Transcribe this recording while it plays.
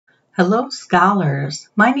Hello, scholars.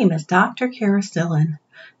 My name is Dr. Kara Stillen,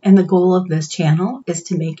 and the goal of this channel is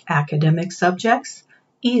to make academic subjects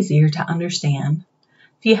easier to understand.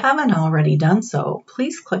 If you haven't already done so,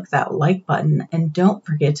 please click that like button and don't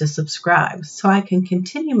forget to subscribe so I can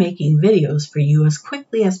continue making videos for you as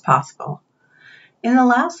quickly as possible. In the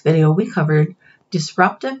last video, we covered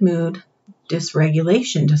disruptive mood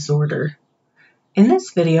dysregulation disorder. In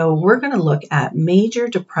this video, we're going to look at major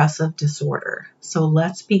depressive disorder. So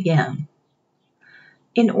let's begin.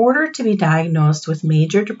 In order to be diagnosed with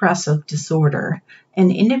major depressive disorder,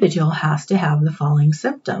 an individual has to have the following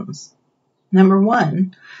symptoms. Number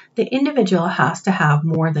one, the individual has to have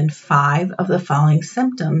more than 5 of the following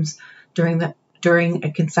symptoms during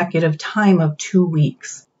a consecutive time of 2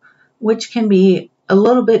 weeks, which can be a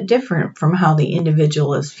little bit different from how the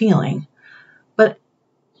individual is feeling. But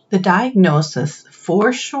the diagnosis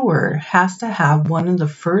for sure has to have one of the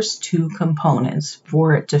first 2 components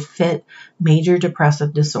for it to fit major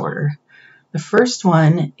depressive disorder. The first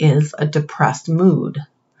one is a depressed mood.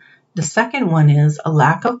 The second one is a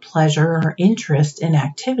lack of pleasure or interest in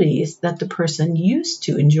activities that the person used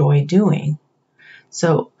to enjoy doing.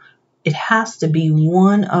 So it has to be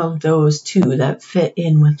one of those 2 that fit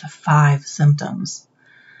in with the 5 symptoms.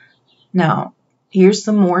 Now, here's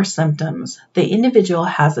some more symptoms. The individual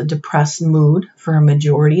has a depressed mood for a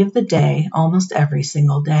majority of the day, almost every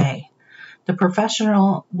single day. The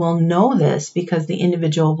professional will know this because the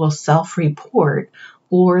individual will self-report,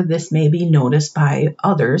 or this may be noticed by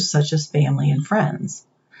others, such as family and friends.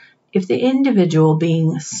 If the individual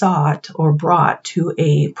being sought or brought to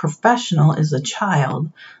a professional is a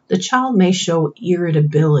child, the child may show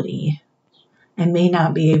irritability and may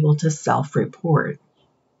not be able to self-report.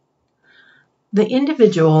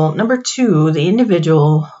 Number 2, the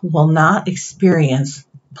individual will not experience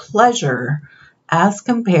pleasure as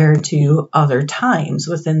compared to other times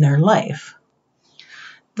within their life.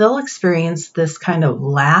 They'll experience this kind of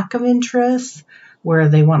lack of interest where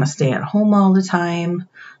they want to stay at home all the time.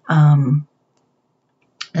 And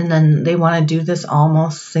then they want to do this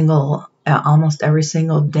almost every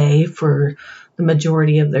single day for the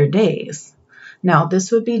majority of their days. Now,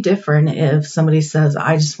 this would be different if somebody says,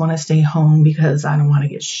 I just want to stay home because I don't want to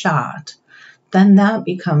get shot. Then that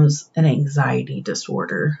becomes an anxiety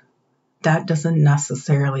disorder. That doesn't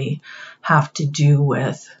necessarily have to do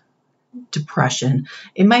with depression.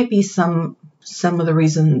 It might be some of the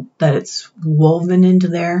reason that it's woven into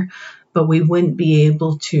there, but we wouldn't be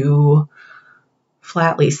able to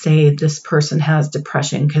flatly say this person has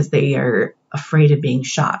depression because they are afraid of being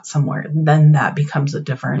shot somewhere. Then that becomes a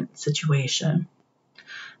different situation.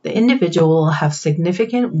 The individual will have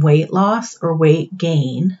significant weight loss or weight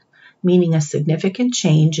gain, meaning a significant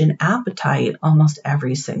change in appetite almost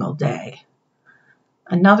every single day.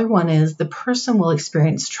 Another one is the person will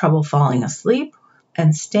experience trouble falling asleep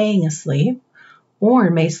and staying asleep, or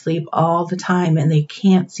may sleep all the time and they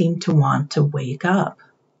can't seem to want to wake up.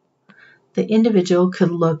 The individual could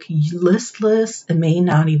look listless and may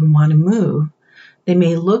not even want to move. They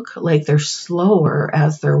may look like they're slower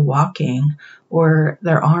as they're walking, or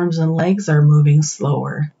their arms and legs are moving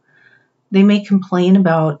slower. They may complain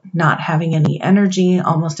about not having any energy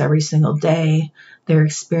almost every single day. They're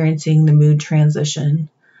experiencing the mood transition.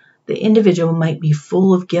 The individual might be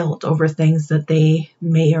full of guilt over things that they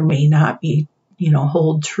may or may not be,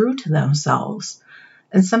 hold true to themselves.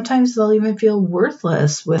 And sometimes they'll even feel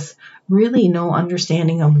worthless with really no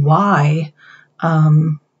understanding of why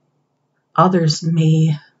others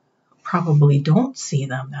may probably don't see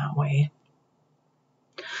them that way.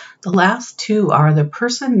 The last 2 are the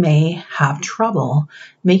person may have trouble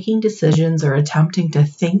making decisions or attempting to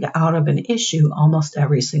think out of an issue almost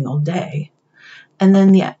every single day. And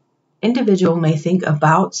then the individual may think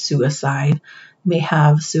about suicide, may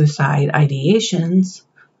have suicide ideations,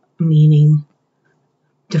 meaning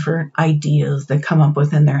different ideas that come up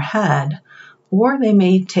within their head, or they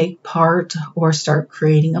may take part or start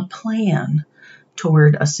creating a plan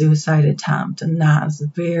toward a suicide attempt, and that is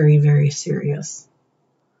very, very serious.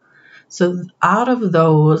 So out of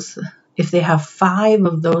those, if they have 5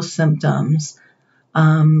 of those symptoms,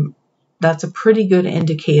 that's a pretty good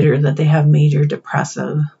indicator that they have major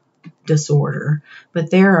depressive disorder.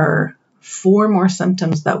 But there are 4 more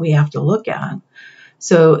symptoms that we have to look at.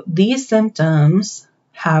 So these symptoms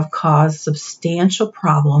have caused substantial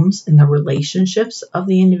problems in the relationships of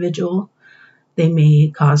the individual. They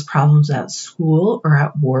may cause problems at school or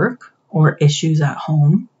at work or issues at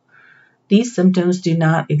home. These symptoms do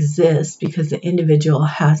not exist because the individual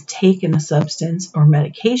has taken a substance or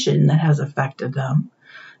medication that has affected them.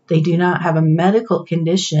 They do not have a medical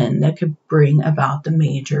condition that could bring about the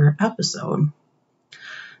major episode.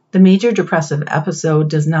 The major depressive episode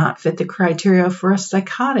does not fit the criteria for a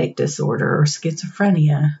psychotic disorder or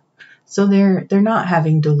schizophrenia. So they're not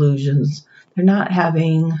having delusions. They're not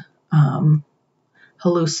having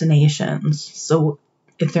hallucinations. So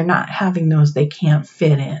if they're not having those, they can't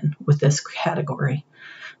fit in with this category.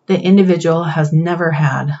 The individual has never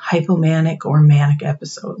had hypomanic or manic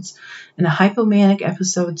episodes. And a hypomanic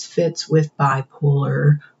episode fits with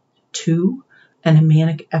bipolar 2, and a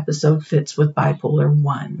manic episode fits with bipolar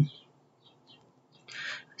 1.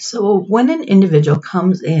 So when an individual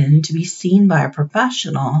comes in to be seen by a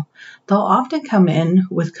professional, they'll often come in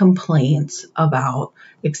with complaints about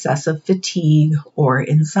excessive fatigue or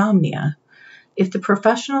insomnia. If the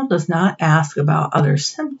professional does not ask about other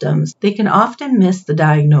symptoms, they can often miss the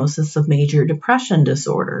diagnosis of major depression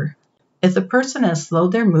disorder. If the person has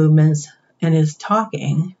slowed their movements and is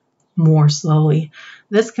talking more slowly,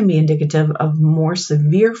 this can be indicative of more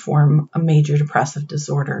severe form of major depressive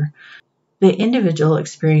disorder. The individual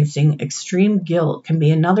experiencing extreme guilt can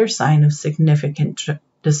be another sign of significant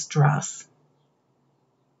distress.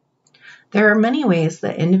 There are many ways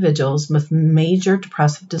that individuals with major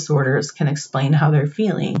depressive disorders can explain how they're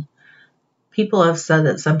feeling. People have said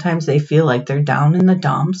that sometimes they feel like they're down in the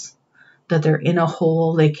dumps, that they're in a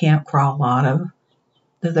hole they can't crawl out of,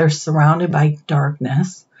 that they're surrounded by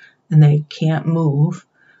darkness and they can't move.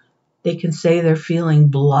 They can say they're feeling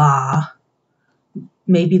blah.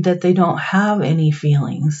 Maybe that they don't have any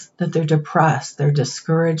feelings, that they're depressed, they're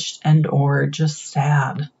discouraged, and or just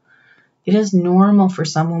sad. It is normal for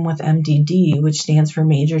someone with MDD, which stands for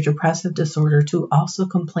major depressive disorder, to also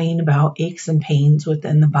complain about aches and pains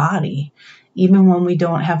within the body, even when we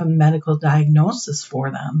don't have a medical diagnosis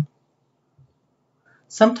for them.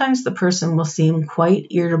 Sometimes the person will seem quite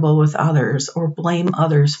irritable with others or blame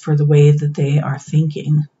others for the way that they are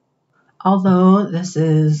thinking. Although this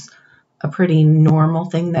is a pretty normal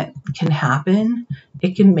thing that can happen,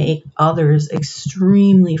 it can make others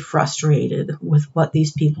extremely frustrated with what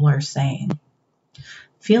these people are saying.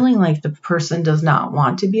 Feeling like the person does not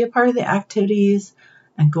want to be a part of the activities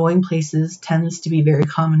and going places tends to be very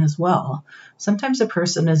common as well. Sometimes a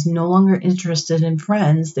person is no longer interested in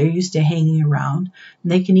friends they're used to hanging around,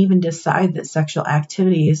 and they can even decide that sexual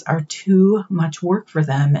activities are too much work for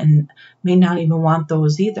them and may not even want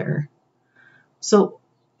those either. So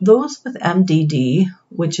those with MDD,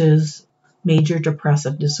 which is major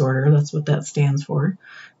depressive disorder, that's what that stands for,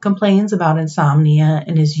 complains about insomnia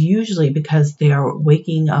and is usually because they are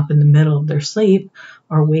waking up in the middle of their sleep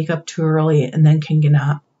or wake up too early and then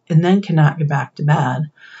cannot get back to bed.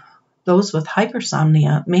 Those with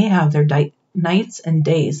hypersomnia may have their nights and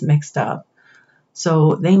days mixed up.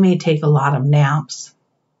 So they may take a lot of naps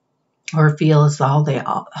or feel as though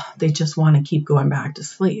they just want to keep going back to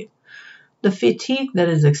sleep. The fatigue that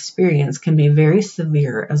is experienced can be very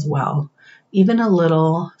severe as well. Even a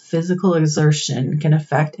little physical exertion can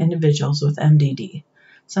affect individuals with MDD.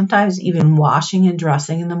 Sometimes even washing and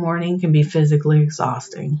dressing in the morning can be physically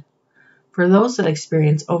exhausting. For those that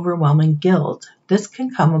experience overwhelming guilt, this can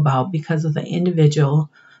come about because of the individual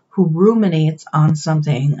who ruminates on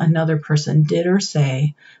something another person did or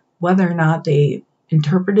say, whether or not they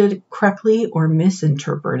interpreted correctly or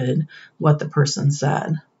misinterpreted what the person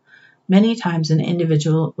said. Many times an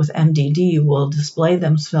individual with MDD will display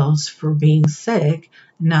themselves for being sick,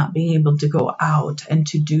 not being able to go out and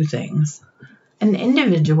to do things. An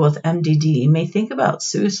individual with MDD may think about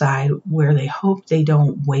suicide where they hope they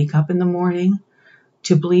don't wake up in the morning,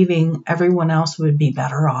 to believing everyone else would be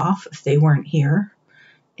better off if they weren't here.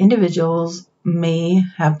 Individuals may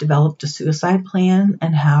have developed a suicide plan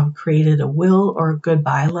and have created a will or a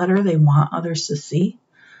goodbye letter they want others to see.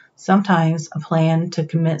 Sometimes a plan to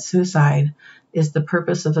commit suicide is the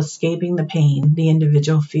purpose of escaping the pain the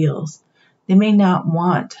individual feels. They may not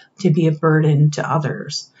want to be a burden to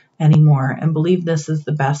others anymore and believe this is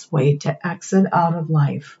the best way to exit out of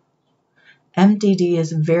life. MDD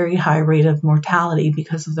is a very high rate of mortality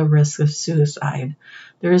because of the risk of suicide.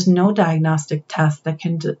 There is no diagnostic test that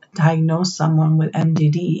can diagnose someone with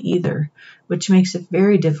MDD either, which makes it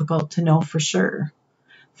very difficult to know for sure.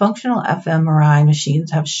 Functional fMRI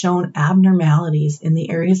machines have shown abnormalities in the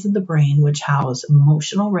areas of the brain which house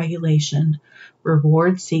emotional regulation,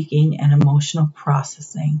 reward seeking, and emotional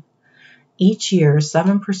processing. Each year,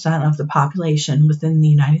 7% of the population within the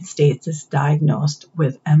United States is diagnosed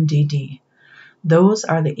with MDD. Those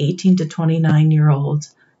are the 18 to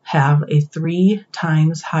 29-year-olds have a 3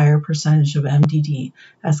 times higher percentage of MDD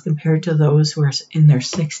as compared to those who are in their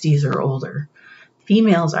 60s or older.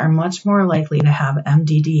 Females are much more likely to have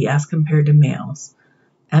MDD as compared to males.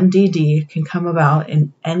 MDD can come about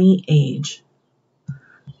in any age.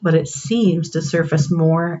 but it seems to surface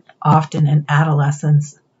more often in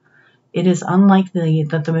adolescence. It is unlikely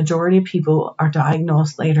that the majority of people are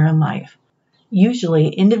diagnosed later in life. Usually,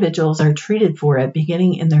 individuals are treated for it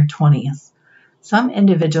beginning in their 20s. Some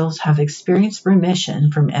individuals have experienced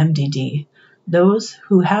remission from MDD. Those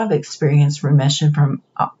who have experienced remission from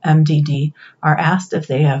MDD are asked if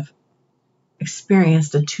they have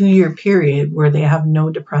experienced a 2-year period where they have no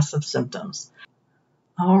depressive symptoms.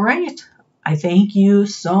 All right. I thank you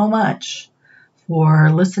so much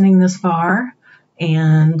for listening this far,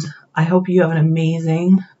 and I hope you have an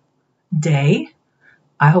amazing day.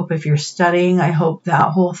 I hope if you're studying, I hope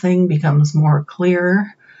that whole thing becomes more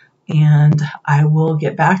clear, and I will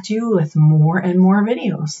get back to you with more and more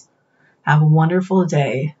videos. Have a wonderful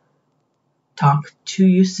day. Talk to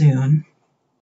you soon.